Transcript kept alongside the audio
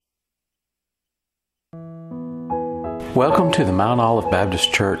Welcome to the Mount Olive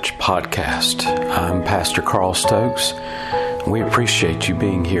Baptist Church podcast. I'm Pastor Carl Stokes. We appreciate you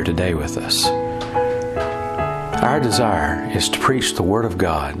being here today with us. Our desire is to preach the Word of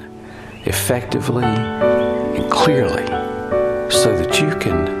God effectively and clearly so that you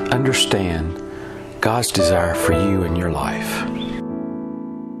can understand God's desire for you in your life.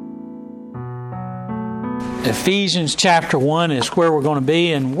 Ephesians chapter 1 is where we're going to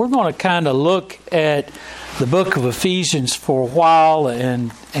be, and we're going to kind of look at the book of Ephesians for a while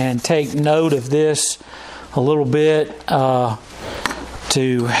and take note of this a little bit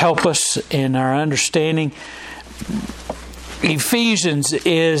to help us in our understanding. Ephesians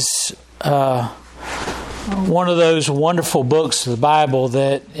is one of those wonderful books of the Bible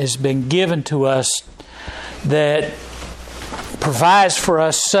that has been given to us that provides for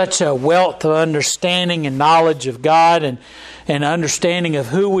us such a wealth of understanding and knowledge of God and understanding of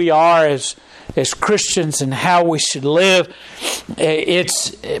who we are as Christians and how we should live. It's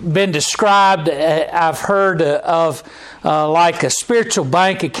been described, I've heard of like a spiritual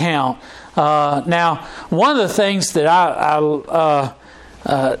bank account. Now, one of the things that I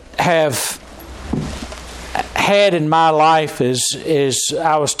have had in my life is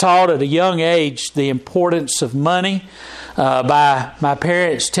I was taught at a young age the importance of money by my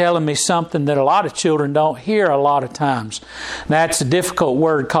parents telling me something that a lot of children don't hear a lot of times. That's a difficult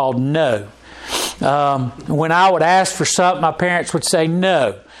word called no. When I would ask for something, my parents would say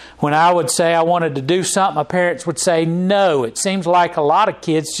no. When I would say I wanted to do something, my parents would say no. It seems like a lot of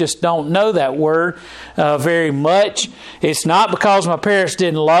kids just don't know that word very much. It's not because my parents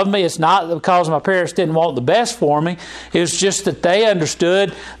didn't love me. It's not because my parents didn't want the best for me. It was just that they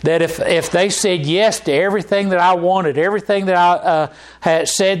understood that if they said yes to everything that I wanted, everything that I had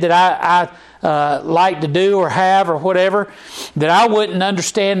said that I like to do or have or whatever, that I wouldn't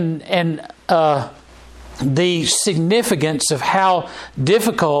understand and the significance of how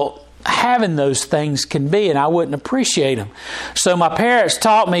difficult having those things can be, and I wouldn't appreciate them. So my parents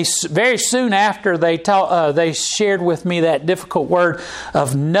taught me very soon after they shared with me that difficult word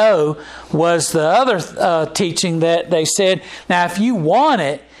of no, was the other teaching that they said, now if you want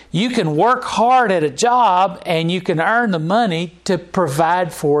it, you can work hard at a job and you can earn the money to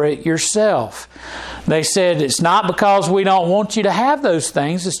provide for it yourself. They said it's not because we don't want you to have those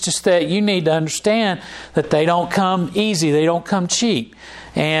things. It's just that you need to understand that they don't come easy. They don't come cheap.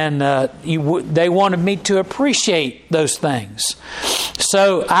 And they wanted me to appreciate those things.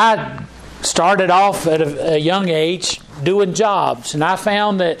 So I started off at a young age doing jobs, and I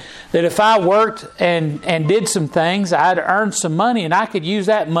found that if I worked and did some things, I'd earn some money, and I could use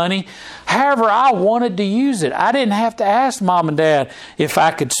that money however I wanted to use it. I didn't have to ask Mom and Dad if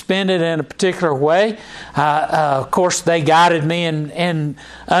I could spend it in a particular way. Of course, they guided me in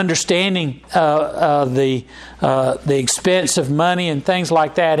understanding the expense of money and things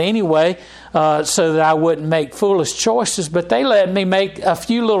like that anyway, so that I wouldn't make foolish choices. But they let me make a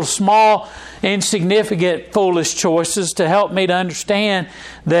few little small, insignificant, foolish choices to help me to understand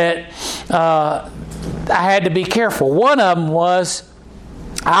that I had to be careful. One of them was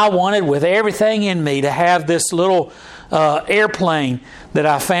I wanted with everything in me to have this little airplane that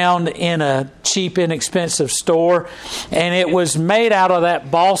I found in a cheap, inexpensive store, and it was made out of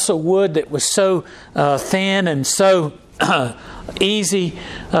that balsa wood that was so thin and so easy.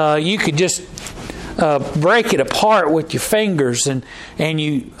 You could just break it apart with your fingers, and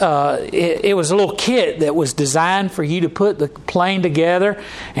you it was a little kit that was designed for you to put the plane together,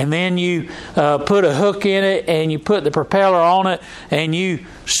 and then you put a hook in it and you put the propeller on it and you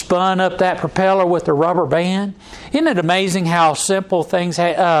spun up that propeller with a rubber band. Isn't it amazing how simple things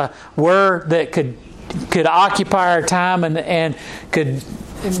were that could occupy our time and could.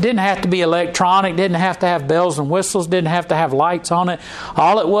 It didn't have to be electronic, didn't have to have bells and whistles, didn't have to have lights on it.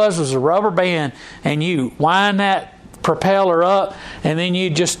 All it was a rubber band, and you wind that propeller up, and then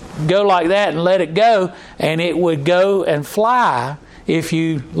you just go like that and let it go, and it would go and fly if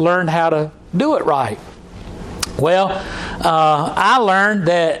you learned how to do it right. Well, I learned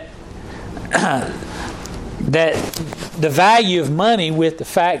that the value of money with the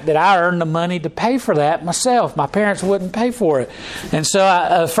fact that I earned the money to pay for that myself. My parents wouldn't pay for it. And so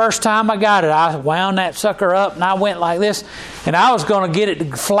the first time I got it, I wound that sucker up and I went like this, and I was going to get it to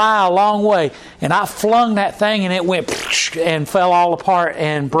fly a long way. And I flung that thing and it went and fell all apart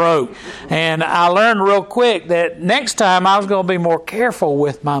and broke. And I learned real quick that next time I was going to be more careful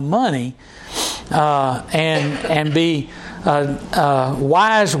with my money and be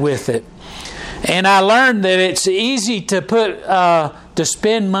wise with it. And I learned that it's easy to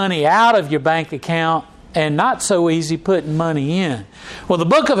spend money out of your bank account and not so easy putting money in. Well, the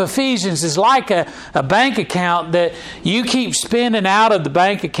book of Ephesians is like a bank account that you keep spending out of the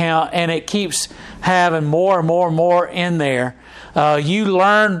bank account, and it keeps having more and more and more in there. You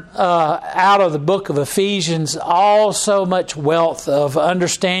learn out of the book of Ephesians all so much wealth of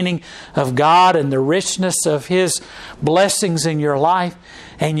understanding of God and the richness of His blessings in your life.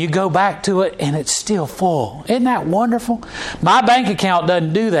 And you go back to it and it's still full. Isn't that wonderful? My bank account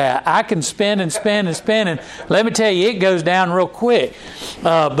doesn't do that. I can spend and spend and spend, and let me tell you, it goes down real quick.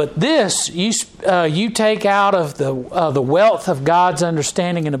 But this, you take out of the wealth of God's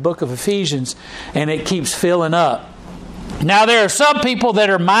understanding in the book of Ephesians, and it keeps filling up. Now, there are some people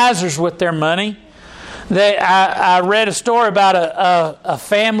that are misers with their money. I read a story about a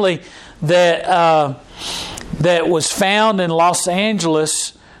family that was found in Los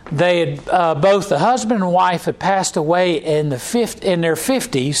Angeles. They had both the husband and wife had passed away in their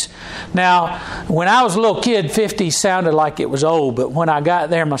 50s. Now, when I was a little kid, 50 sounded like it was old, but when I got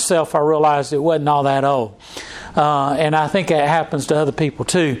there myself, I realized it wasn't all that old. And I think that happens to other people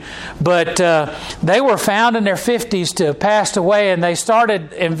too. But they were found in their 50s to have passed away, and they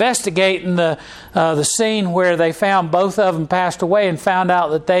started investigating the scene where they found both of them passed away, and found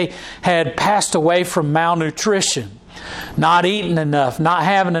out that they had passed away from malnutrition. Not eating enough, not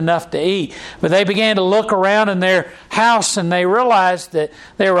having enough to eat. But they began to look around in their house, and they realized that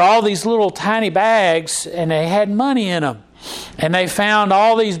there were all these little tiny bags, and they had money in them. And they found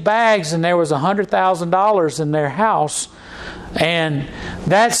all these bags, and there was $100,000 in their house. And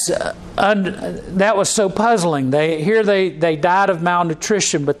that was so puzzling. They died of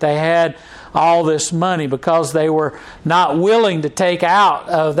malnutrition, but they had all this money because they were not willing to take out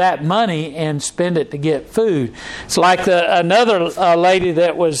of that money and spend it to get food. It's like another lady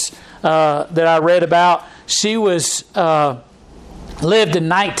that I read about. She was lived in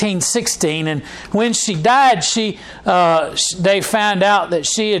 1916, and when she died, they found out that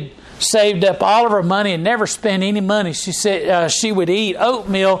she had saved up all of her money and never spent any money. She said she would eat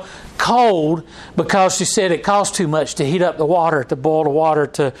oatmeal cold because she said it cost too much to heat up the water, to boil the water,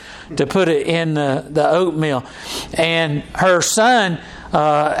 to put it in the oatmeal. And her son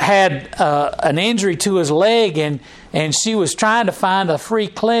had an injury to his leg, and she was trying to find a free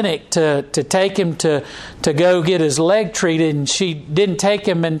clinic to take him to go get his leg treated, and she didn't take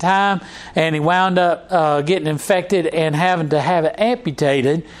him in time, and he wound up getting infected and having to have it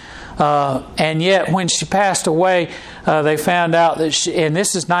amputated. And yet when she passed away, they found out that and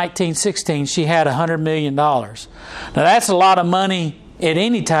this is 1916, she had $100 million. Now that's a lot of money at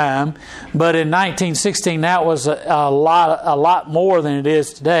any time, but in 1916 that was a lot more than it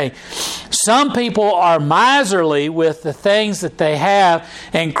is today. Some people are miserly with the things that they have,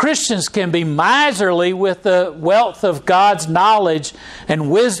 and Christians can be miserly with the wealth of God's knowledge and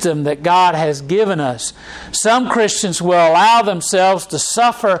wisdom that God has given us. Some Christians will allow themselves to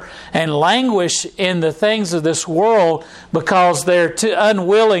suffer and languish in the things of this world because they're too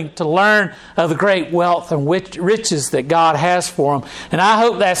unwilling to learn of the great wealth and riches that God has for them. And I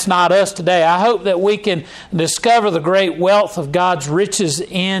hope that's not us today. I hope that we can discover the great wealth of God's riches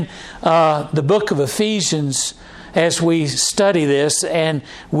in the book of Ephesians as we study this, and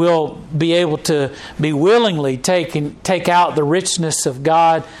we'll be able to be willingly take out the richness of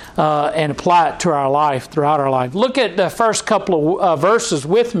God and apply it to our life, throughout our life. Look at the first couple of verses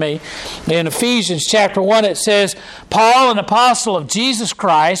with me. In Ephesians chapter 1, it says, Paul, an apostle of Jesus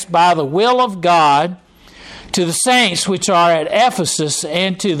Christ, by the will of God, to the saints which are at Ephesus,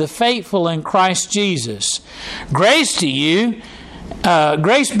 and to the faithful in Christ Jesus. Grace be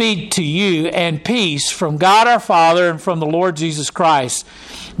to you and peace from God our Father and from the Lord Jesus Christ.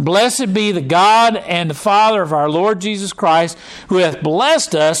 Blessed be the God and the Father of our Lord Jesus Christ, who hath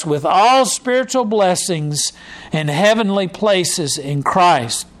blessed us with all spiritual blessings in heavenly places in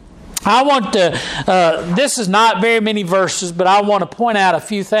Christ. I want to, this is not very many verses, but I want to point out a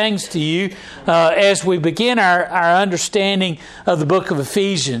few things to you as we begin our understanding of the book of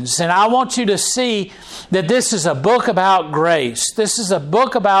Ephesians. And I want you to see that this is a book about grace. This is a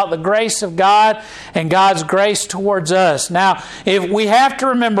book about the grace of God and God's grace towards us. Now, if we have to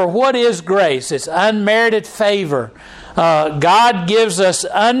remember, what is grace? It's unmerited favor. God gives us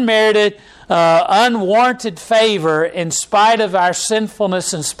unmerited unwarranted favor in spite of our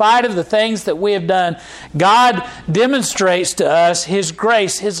sinfulness, in spite of the things that we have done. God demonstrates to us His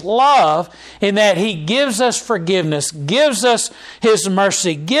grace, His love, in that He gives us forgiveness, gives us His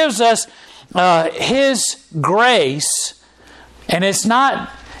mercy, gives us His grace. And it's not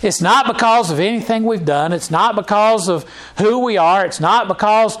because of anything we've done. It's not because of who we are. It's not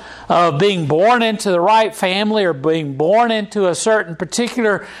because of being born into the right family or being born into a certain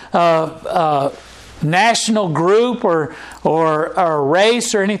particular national group or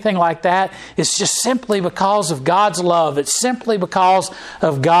race or anything like that. It's just simply because of God's love. It's simply because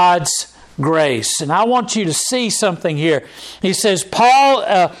of God's grace. And I want you to see something here. He says,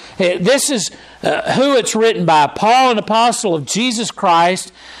 Paul, this is who it's written by. Paul, an apostle of Jesus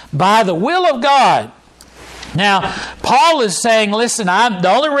Christ, by the will of God. Now, Paul is saying, listen,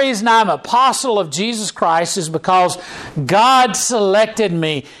 the only reason I'm an apostle of Jesus Christ is because God selected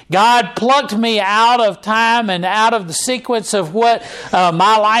me. God plucked me out of time and out of the sequence of what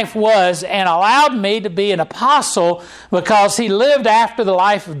my life was and allowed me to be an apostle because He lived after the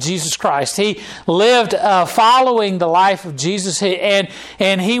life of Jesus Christ. He lived following the life of Jesus, and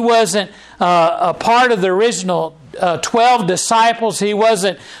He wasn't a part of the original 12 disciples. He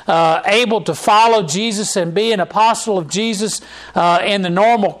wasn't able to follow Jesus and be an apostle of Jesus in the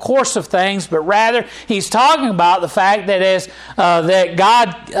normal course of things, but rather he's talking about the fact that as that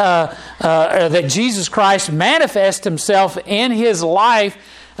God, that Jesus Christ manifests Himself in His life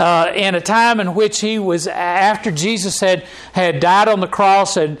in a time in which He was, after Jesus had died on the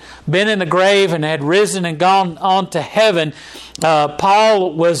cross, had been in the grave, and had risen and gone on to heaven.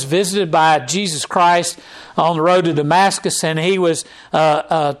 Paul was visited by Jesus Christ on the road to Damascus, and he was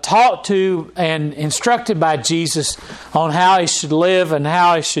taught to and instructed by Jesus on how he should live and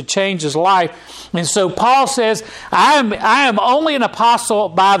how he should change his life. And so Paul says, I am only an apostle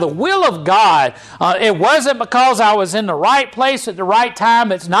by the will of God. It wasn't because I was in the right place at the right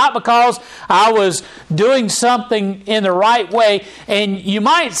time. It's not because I was doing something in the right way. And you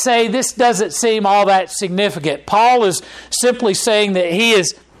might say this doesn't seem all that significant. Paul is simply saying that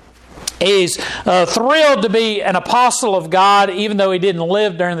he's thrilled to be an apostle of God, even though he didn't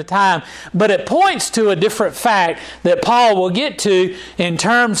live during the time. But it points to a different fact that Paul will get to in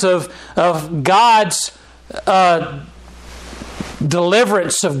terms of God's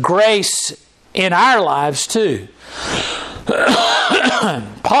deliverance of grace in our lives too.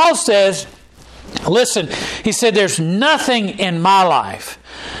 Paul says, listen, he said, there's nothing in my life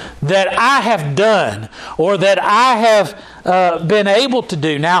that I have done or that I have been able to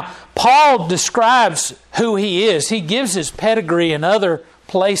do. Now, Paul describes who he is. He gives his pedigree in other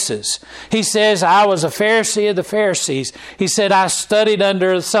places. He says, I was a Pharisee of the Pharisees. He said, I studied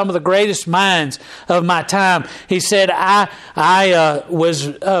under some of the greatest minds of my time. He said, I was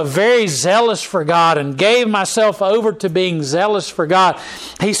very zealous for God and gave myself over to being zealous for God.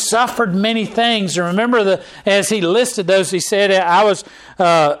 He suffered many things. And remember, as he listed those, he said, I was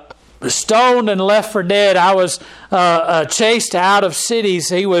stoned and left for dead. I was chased out of cities.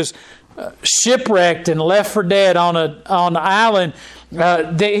 He was shipwrecked and left for dead on an island.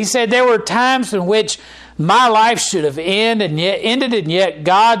 He said there were times in which my life should have ended, and yet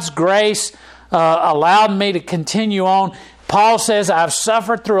God's grace allowed me to continue on. Paul says, I've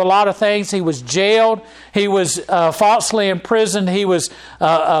suffered through a lot of things. He was jailed. He was falsely imprisoned. He was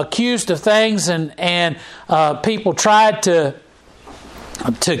accused of things, and people tried to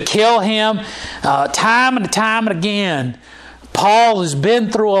kill him time and time and again. Paul has been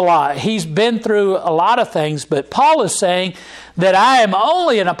through a lot. He's been through a lot of things, but Paul is saying that I am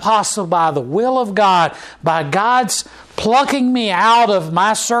only an apostle by the will of God, by God's plucking me out of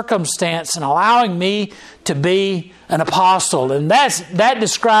my circumstance and allowing me to be an apostle. And that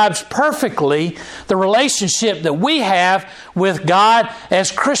describes perfectly the relationship that we have with God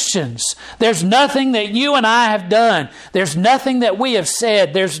as Christians. There's nothing that you and I have done. There's nothing that we have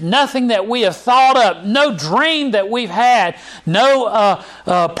said. There's nothing that we have thought up. No dream that we've had. No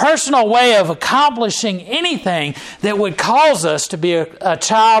personal way of accomplishing anything that would cause us to be a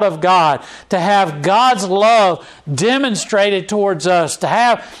child of God, to have God's love demonstrated towards us, to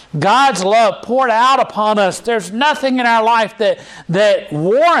have God's love poured out upon us. There's nothing in our life that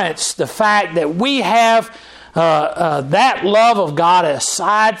warrants the fact that we have that love of God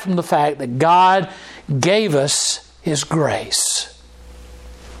aside from the fact that God gave us His grace.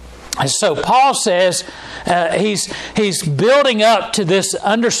 And so Paul says he's building up to this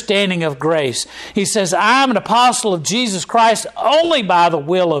understanding of grace. He says, I'm an apostle of Jesus Christ only by the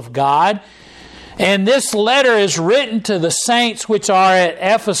will of God. And this letter is written to the saints which are at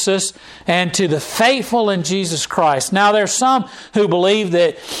Ephesus and to the faithful in Jesus Christ. Now, there's some who believe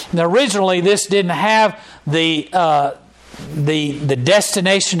that originally this didn't have the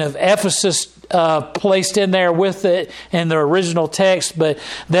destination of Ephesus placed in there with it in the original text, but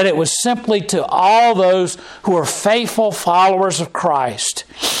that it was simply to all those who are faithful followers of Christ.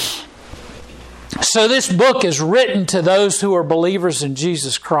 So this book is written to those who are believers in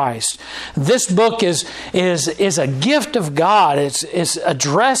Jesus Christ. This book is a gift of God. It's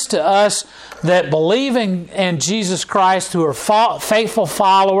addressed to us that believe in Jesus Christ, who are faithful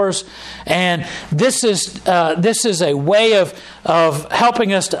followers. And this is a way of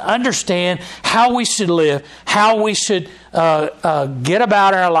helping us to understand how we should live, how we should get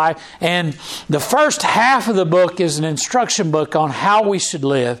about our life. And the first half of the book is an instruction book on how we should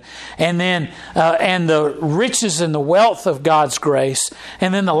live, and then and the riches and the wealth of God's grace.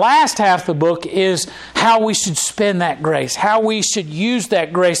 And then the last half of the book is how we should spend that grace, how we should use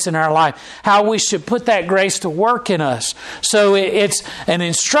that grace in our life, how we should put that grace to work in us. So it's an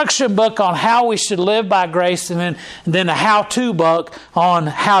instruction book on how we should live by grace, and then a how-to book on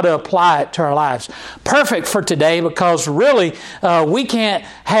how to apply it to our lives. Perfect for today, because really we can't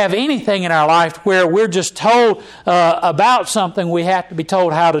have anything in our life where we're just told about something. We have to be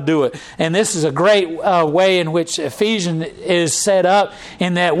told how to do it. And this is a great way in which Ephesians is set up,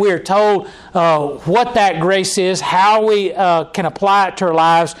 in that we're told what that grace is, how we can apply it to our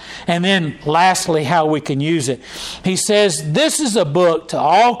lives, and then lastly, how we can use it. He says, this is a book to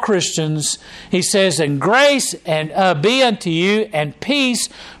all Christians. He says, and grace and be unto you, and peace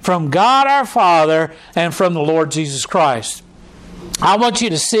from God our Father and from the Lord Jesus Christ. I want you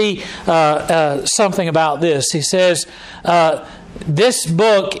to see something about this. He says, this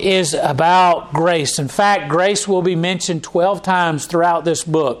book is about grace. In fact, grace will be mentioned 12 times throughout this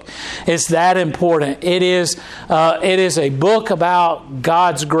book. It's that important. It is a book about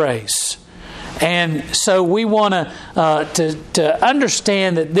God's grace. And so we want to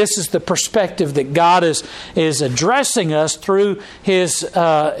understand that this is the perspective that God is addressing us through his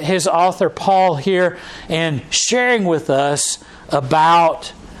author Paul here, and sharing with us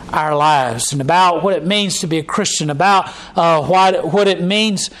about our lives and about what it means to be a Christian, about what it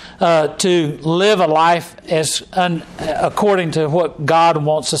means to live a life according to what God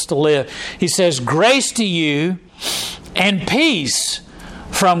wants us to live. He says, grace to you and peace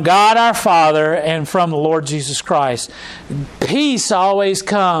from God our Father and from the Lord Jesus Christ. Peace always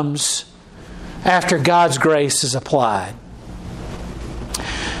comes after God's grace is applied.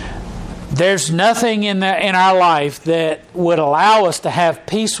 There's nothing in our life that would allow us to have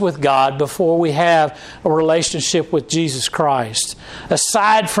peace with God before we have a relationship with Jesus Christ,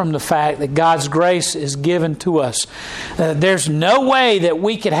 aside from the fact that God's grace is given to us. There's no way that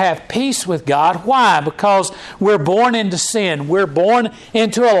we could have peace with God. Why? Because we're born into sin. We're born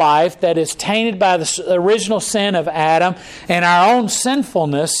into a life that is tainted by the original sin of Adam and our own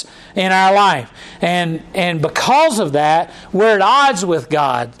sinfulness in our life. And because of that, we're at odds with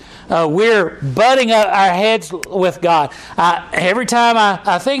God. We're butting up our heads with God. Every time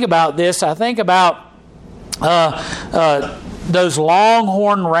I think about this, I think about those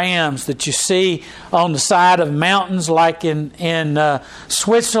longhorn rams that you see on the side of mountains, like in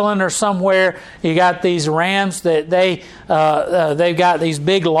Switzerland or somewhere. You got these rams that they've got these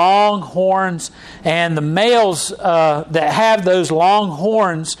big long horns, and the males that have those long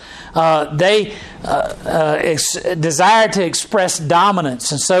horns, they desire to express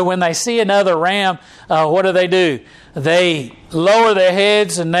dominance. And so when they see another ram, what do? They lower their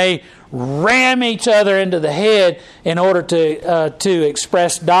heads and they ram each other into the head in order to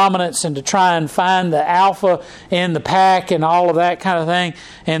express dominance and to try and find the alpha in the pack and all of that kind of thing,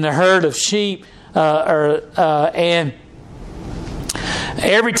 and the herd of sheep. And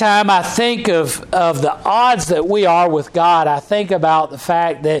every time I think of the odds that we are with God, I think about the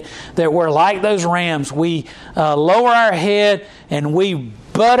fact that we're like those rams. We lower our head and we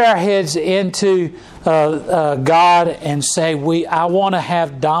butt our heads into God and say, I want to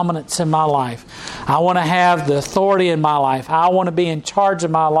have dominance in my life. I want to have the authority in my life. I want to be in charge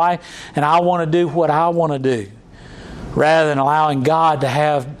of my life, and I want to do what I want to do, rather than allowing God to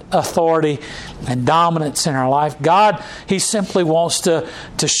have authority and dominance in our life. God, He simply wants to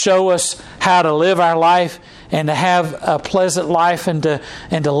show us how to live our life and to have a pleasant life, and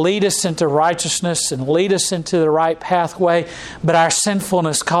to lead us into righteousness and lead us into the right pathway. But our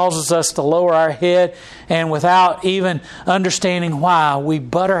sinfulness causes us to lower our head, and without even understanding why, we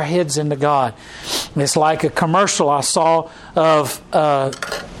butt our heads into God. It's like a commercial I saw of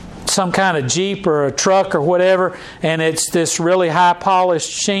some kind of Jeep or a truck or whatever, and it's this really high polished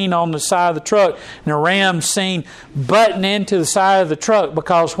sheen on the side of the truck, and a ram seen butting into the side of the truck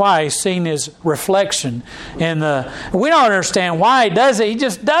because why? He's seen his reflection in the... We don't understand why he does it. He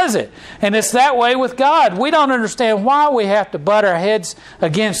just does it. And it's that way with God. We don't understand why we have to butt our heads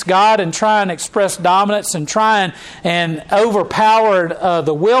against God and try and express dominance and try and overpower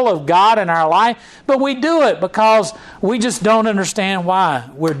the will of God in our life, but we do it because we just don't understand why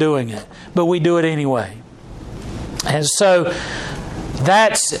we're doing doing it, but we do it anyway. And so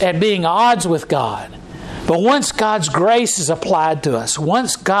that's at being odds with God. But once God's grace is applied to us,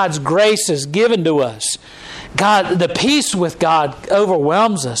 once God's grace is given to us, the peace with God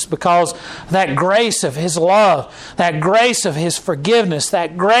overwhelms us because that grace of His love, that grace of His forgiveness,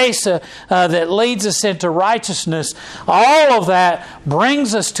 that grace that leads us into righteousness, all of that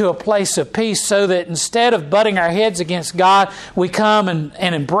brings us to a place of peace so that instead of butting our heads against God, we come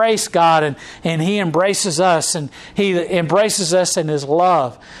and embrace God and He embraces us and He embraces us in His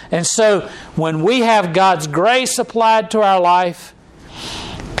love. And so when we have God's grace applied to our life,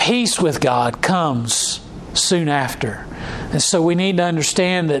 peace with God comes soon after. And so we need to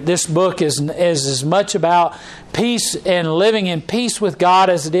understand that this book is as much about peace and living in peace with God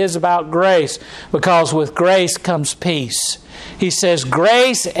as it is about grace, because with grace comes peace. He says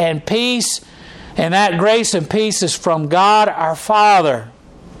grace and peace, and that grace and peace is from God our Father.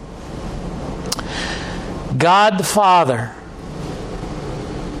 God the Father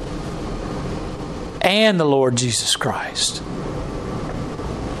and the Lord Jesus Christ.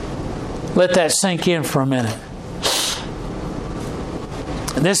 Let that sink in for a minute.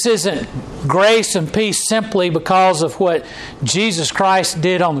 This isn't grace and peace simply because of what Jesus Christ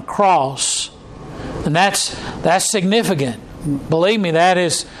did on the cross. And that's significant. Believe me, that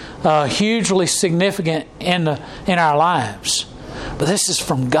is hugely significant in our lives. But this is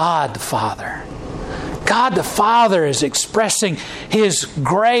from God the Father. God the Father is expressing His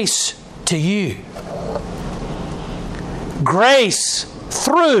grace to you. Grace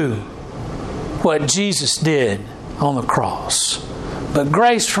through what Jesus did on the cross. But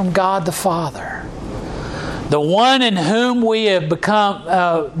grace from God the Father, the one in whom we have become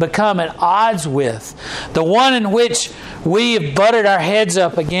at odds with, the one in which we have butted our heads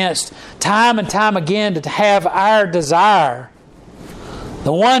up against time and time again to have our desire,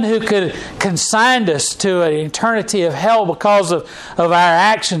 the one who could consign us to an eternity of hell because of our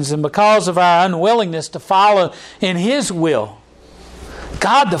actions and because of our unwillingness to follow in His will.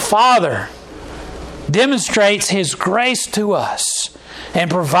 God the Father demonstrates His grace to us and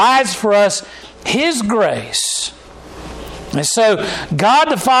provides for us His grace. And so God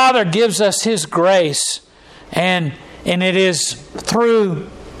the Father gives us His grace, and it is through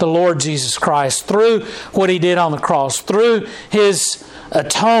the Lord Jesus Christ, through what He did on the cross, through His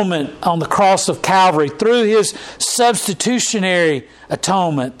atonement on the cross of Calvary, through His substitutionary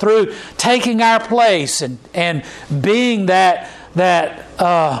atonement, through taking our place and being that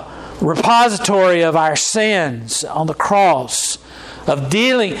repository of our sins on the cross, of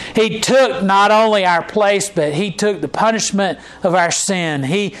dealing. He took not only our place, but He took the punishment of our sin.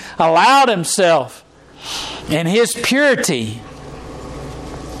 He allowed Himself in His purity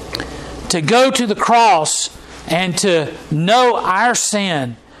to go to the cross and to know our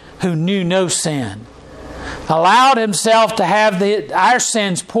sin who knew no sin. Allowed Himself to have our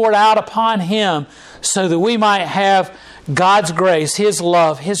sins poured out upon Him so that we might have God's grace, His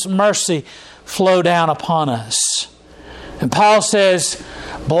love, His mercy flow down upon us. And Paul says,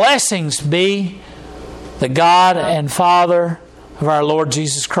 blessings be the God and Father of our Lord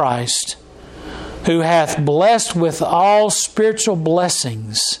Jesus Christ, who hath blessed with all spiritual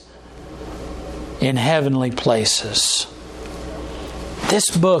blessings in heavenly places.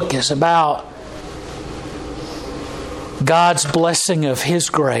 This book is about God's blessing of His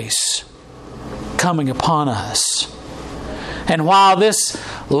grace coming upon us. And while this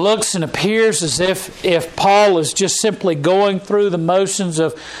looks and appears as if Paul is just simply going through the motions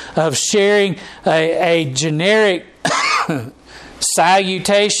of sharing a generic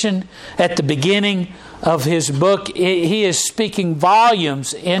salutation at the beginning of his book, he is speaking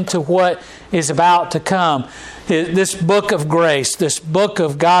volumes into what is about to come. This book of grace, this book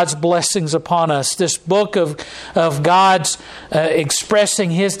of God's blessings upon us, this book of God's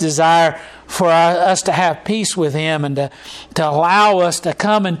expressing His desire for us to have peace with Him and to allow us to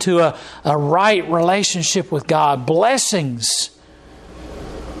come into a right relationship with God. Blessings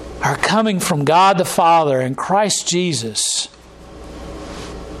are coming from God the Father and Christ Jesus,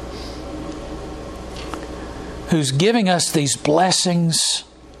 who's giving us these blessings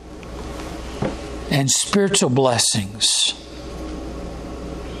and spiritual blessings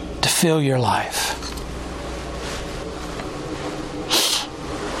to fill your life.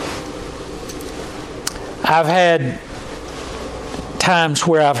 I've had times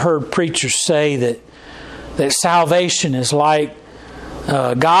where I've heard preachers say that salvation is like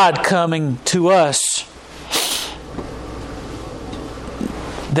God coming to us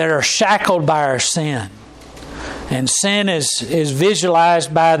that are shackled by our sin. And sin is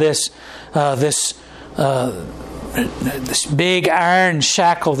visualized by this this big iron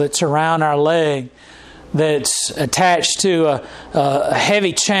shackle that's around our leg, that's attached to a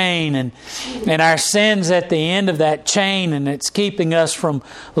heavy chain, and our sin's at the end of that chain, and it's keeping us from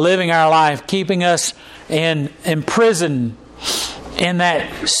living our life, keeping us in prison in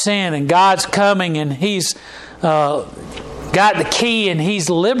that sin. And God's coming, and He's got the key, and He's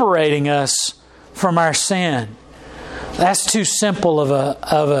liberating us from our sin. That's too simple of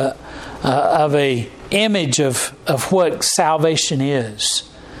a image of what salvation is.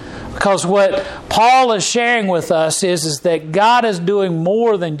 Because what Paul is sharing with us is that God is doing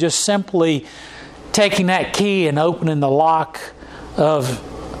more than just simply taking that key and opening the lock of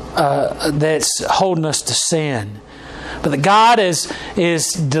that's holding us to sin. But that God is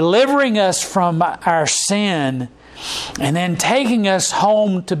delivering us from our sin and then taking us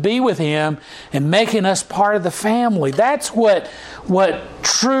home to be with Him and making us part of the family. That's what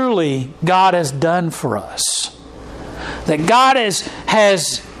truly God has done for us. That God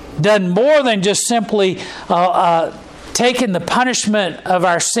has done more than just simply taking the punishment of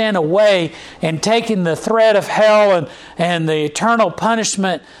our sin away and taking the threat of hell and the eternal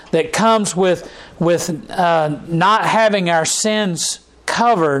punishment that comes with not having our sins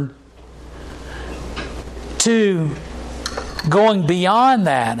covered, to going beyond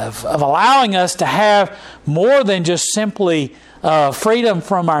that, of allowing us to have more than just simply freedom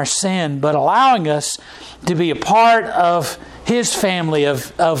from our sin, but allowing us to be a part of His family,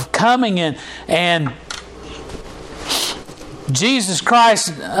 of coming in. And Jesus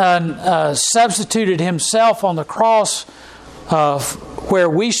Christ substituted Himself on the cross where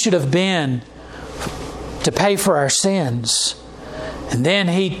we should have been to pay for our sins. And then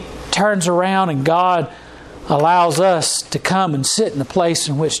He turns around and God allows us to come and sit in the place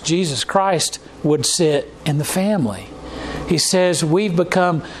in which Jesus Christ would sit in the family. He says we've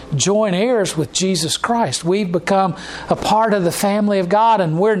become joint heirs with Jesus Christ. We've become a part of the family of God,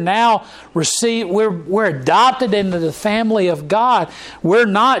 and we're now we're adopted into the family of God. We're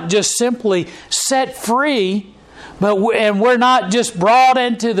not just simply set free, and we're not just brought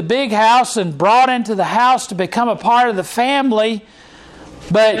into the big house and brought into the house to become a part of the family,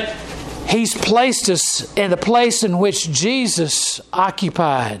 but He's placed us in the place in which Jesus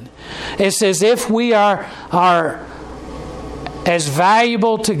occupied. It's as if we are as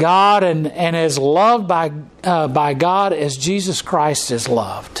valuable to God and as loved by God as Jesus Christ is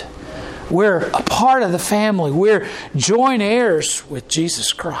loved. We're a part of the family. We're joint heirs with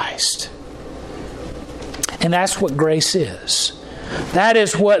Jesus Christ. And that's what grace is. That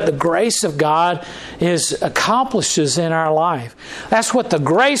is what the grace of God accomplishes in our life. That's what the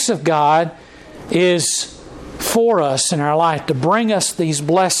grace of God is for us in our life, to bring us these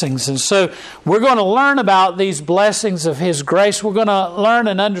blessings. And so we're going to learn about these blessings of His grace. We're going to learn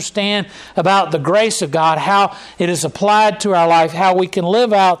and understand about the grace of God, how it is applied to our life, how we can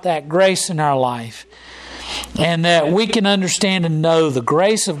live out that grace in our life, and that we can understand and know the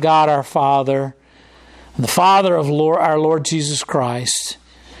grace of God our Father, and the Father of our Lord Jesus Christ,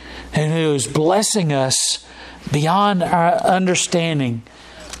 and who is blessing us beyond our understanding,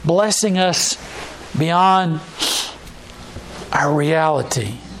 blessing us beyond our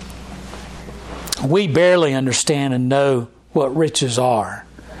reality. We barely understand and know what riches are.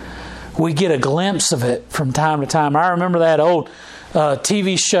 We get a glimpse of it from time to time. I remember that old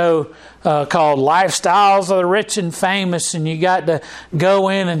TV show called Lifestyles of the Rich and Famous, and you got to go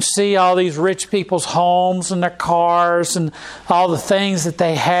in and see all these rich people's homes and their cars and all the things that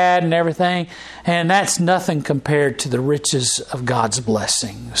they had and everything. And that's nothing compared to the riches of God's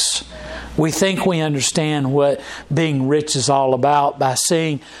blessings. We think we understand what being rich is all about by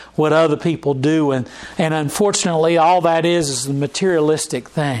seeing what other people do, and unfortunately all that is the materialistic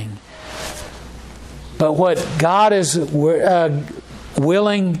thing. But what God is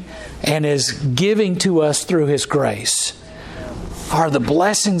willing and is giving to us through His grace are the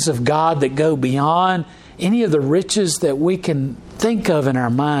blessings of God that go beyond any of the riches that we can think of in our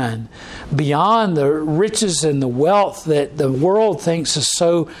mind, beyond the riches and the wealth that the world thinks is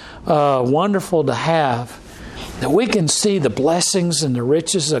so wonderful to have, that we can see the blessings and the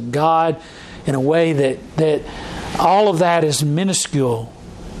riches of God in a way that all of that is minuscule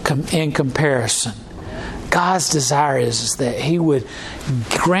in comparison. God's desire is that He would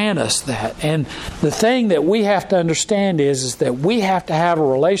grant us that. And the thing that we have to understand is that we have to have a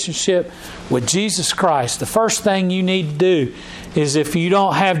relationship with Jesus Christ. The first thing you need to do is, if you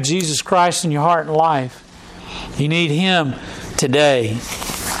don't have Jesus Christ in your heart and life, you need Him today.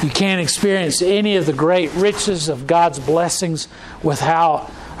 You can't experience any of the great riches of God's blessings without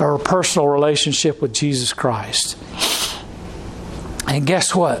a personal relationship with Jesus Christ. And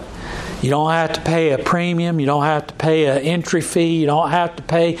guess what? You don't have to pay a premium. You don't have to pay an entry fee. You don't have to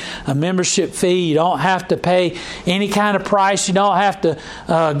pay a membership fee. You don't have to pay any kind of price. You don't have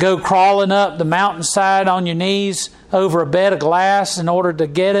to go crawling up the mountainside on your knees over a bed of glass in order to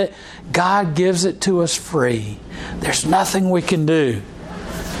get it. God gives it to us free. There's nothing we can do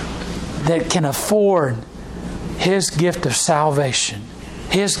that can afford His gift of salvation,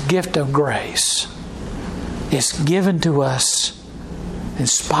 His gift of grace. It's given to us in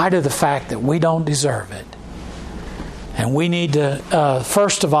spite of the fact that we don't deserve it. And we need to,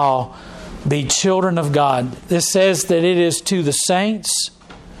 first of all, be children of God. This says that it is to the saints.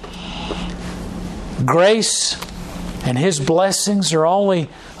 Grace and His blessings are only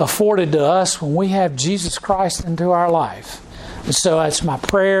afforded to us when we have Jesus Christ into our life. And so it's my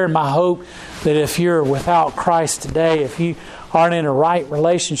prayer and my hope that if you're without Christ today, if you aren't in a right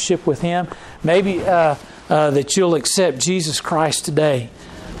relationship with Him, maybe that you'll accept Jesus Christ today.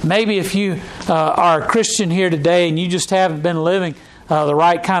 Maybe if you are a Christian here today and you just haven't been living the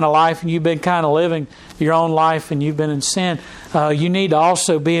right kind of life, and you've been kind of living your own life and you've been in sin, you need to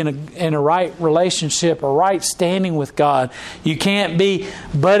also be in a right relationship, a right standing with God. You can't be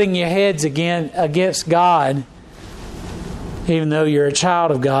butting your heads against God. Even though you're a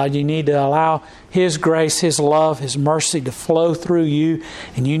child of God, you need to allow His grace, His love, His mercy to flow through you.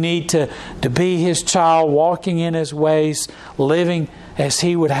 And you need to be His child, walking in His ways, living as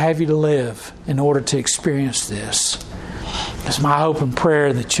He would have you to live in order to experience this. It's my hope and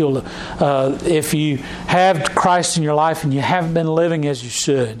prayer that you'll, if you have Christ in your life and you haven't been living as you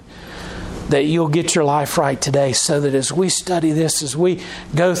should, that you'll get your life right today, so that as we study this, as we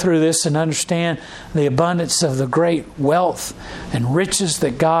go through this and understand the abundance of the great wealth and riches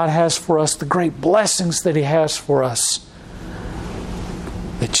that God has for us, the great blessings that He has for us,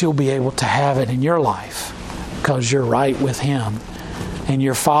 that you'll be able to have it in your life because you're right with Him and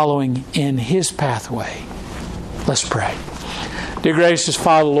you're following in His pathway. Let's pray. Dear gracious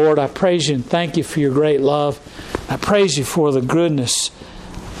Father, Lord, I praise You and thank You for Your great love. I praise You for the goodness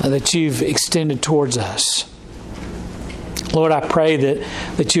that You've extended towards us. Lord, I pray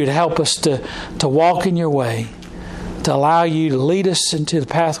that You would help us to walk in Your way, to allow You to lead us into the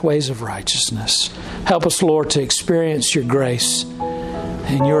pathways of righteousness. Help us, Lord, to experience Your grace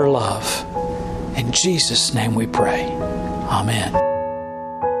and Your love. In Jesus' name we pray. Amen.